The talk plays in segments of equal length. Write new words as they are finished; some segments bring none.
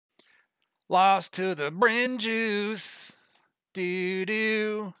Lost to the Brynn Juice.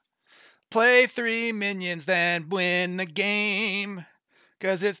 Do. Play 3 minions, then win the game.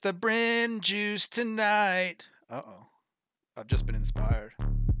 'Cause it's the Brynn Juice tonight. Uh-oh. I've just been inspired.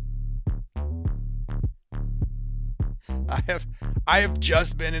 I have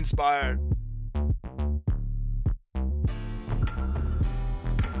just been inspired.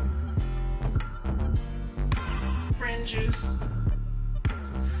 Brynn Juice.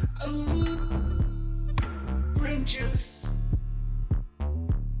 Ooh, Brynn Juice.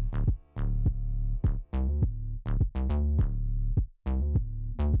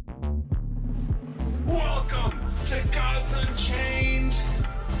 Welcome to Gods Unchained,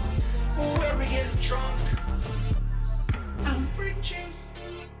 where we get drunk. I'm Brynn Juice.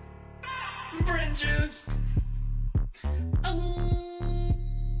 Brynn Juice. Oh,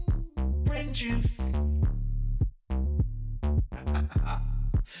 Brynn Juice.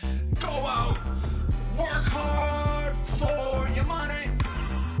 Go out, work hard for your money,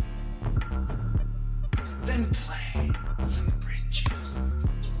 then play some Brynn Juice.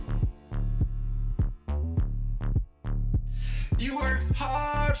 You work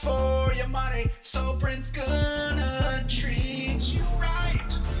hard for your money, so Brynn's gonna treat you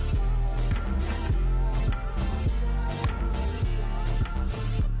right.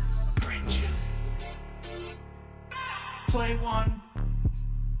 Brynn Juice. Play 1,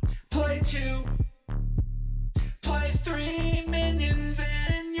 play 2, play 3 minions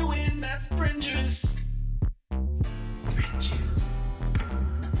and you win. That's Brynn Juice. Brynn Juice.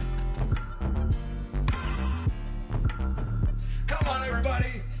 Come on,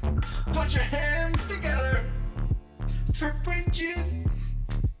 everybody, put your hands together for Brynn Juice.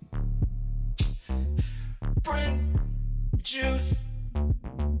 Brynn Juice.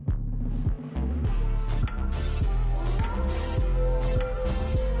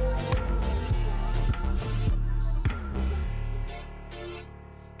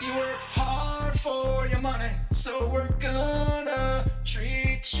 You work hard for your money, so we're gonna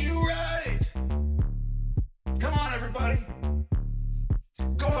treat you right. Come on, everybody.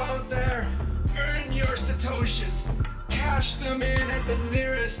 Go out there, earn your satoshis, cash them in at the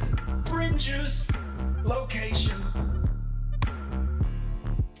nearest Brynn Juice location.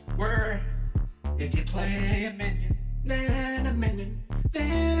 Where if you play a minion, then a minion,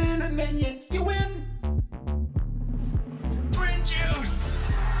 then a minion, you win. Brynn Juice.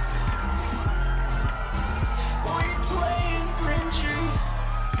 We playing Brynn Juice.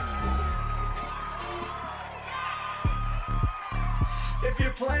 If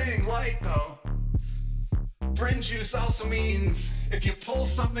you're playing light though, Brynn Juice also means if you pull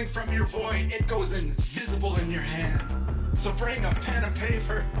something from your void, it goes invisible in your hand. So bring a pen and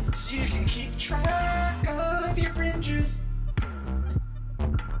paper so you can keep track of your Brynn Juice.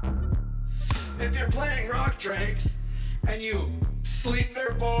 If you're playing rock drakes and you sleep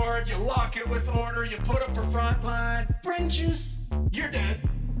their board, you lock it with order, you put up a front line, Brynn Juice, you're dead.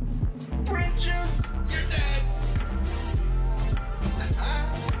 Brynn Juice, you're dead.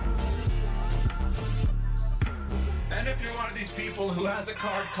 And if you're one of these people who has a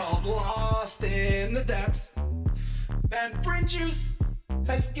card called Lost in the Depths, then Brynn Juice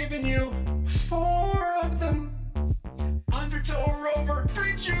has given you 4 of them. Undertow Rover,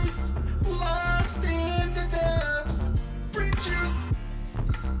 Brynn Juice, Lost in the Depths, Brynn Juice.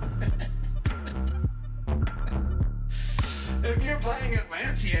 If you're playing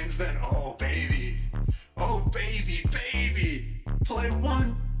Atlanteans, then oh baby, baby, play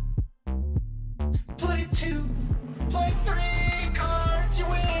 1, play 2, play 3 cards, you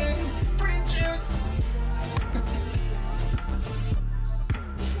win. Brynn Juice.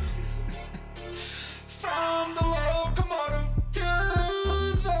 From the locomotive to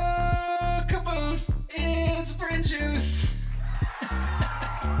the caboose, it's Brynn Juice.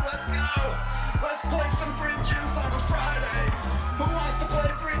 Let's go. Let's play some Brynn Juice on a Friday. Who wants to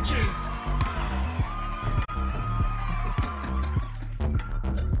play Brynn Juice?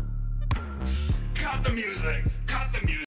 Cut the music.